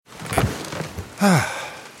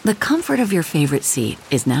The comfort of your favorite seat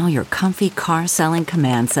is now your comfy car selling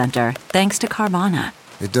command center, thanks to Carvana.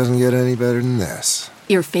 It doesn't get any better than this.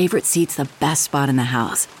 Your favorite seat's the best spot in the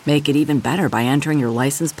house. Make it even better by entering your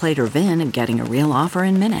license plate or VIN and getting a real offer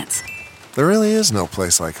in minutes. There really is no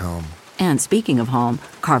place like home. And speaking of home,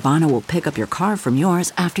 Carvana will pick up your car from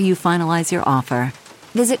yours after you finalize your offer.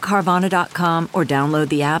 Visit Carvana.com or download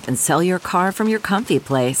the app and sell your car from your comfy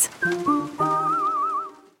place.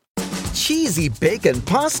 Cheesy bacon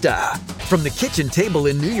pasta. From the kitchen table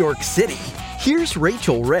in New York City, here's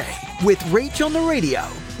Rachel Ray with Rach on the Radio.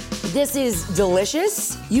 This is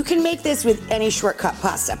delicious. You can make this with any shortcut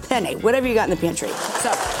pasta, penne, whatever you got in the pantry.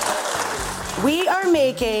 So, we are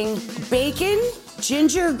making bacon,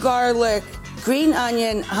 ginger, garlic, green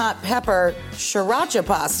onion, hot pepper, sriracha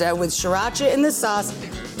pasta with sriracha in the sauce,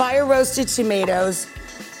 fire roasted tomatoes,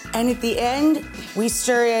 and at the end, we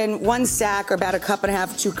stir in 1 sack or about 1.5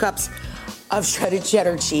 cups, 2 cups of shredded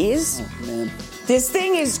cheddar cheese. Oh, man. This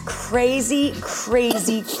thing is crazy,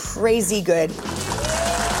 crazy, crazy good.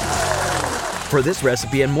 For this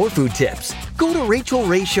recipe and more food tips, go to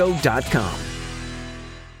RachelRayShow.com.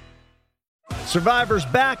 Survivor's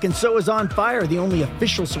back, and so is On Fire, the only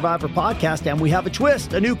official Survivor podcast, and we have a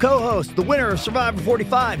twist, a new co-host, the winner of Survivor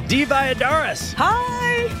 45, Dee Valladares.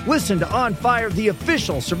 Hi! Listen to On Fire, the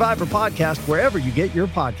official Survivor podcast, wherever you get your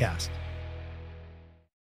podcast.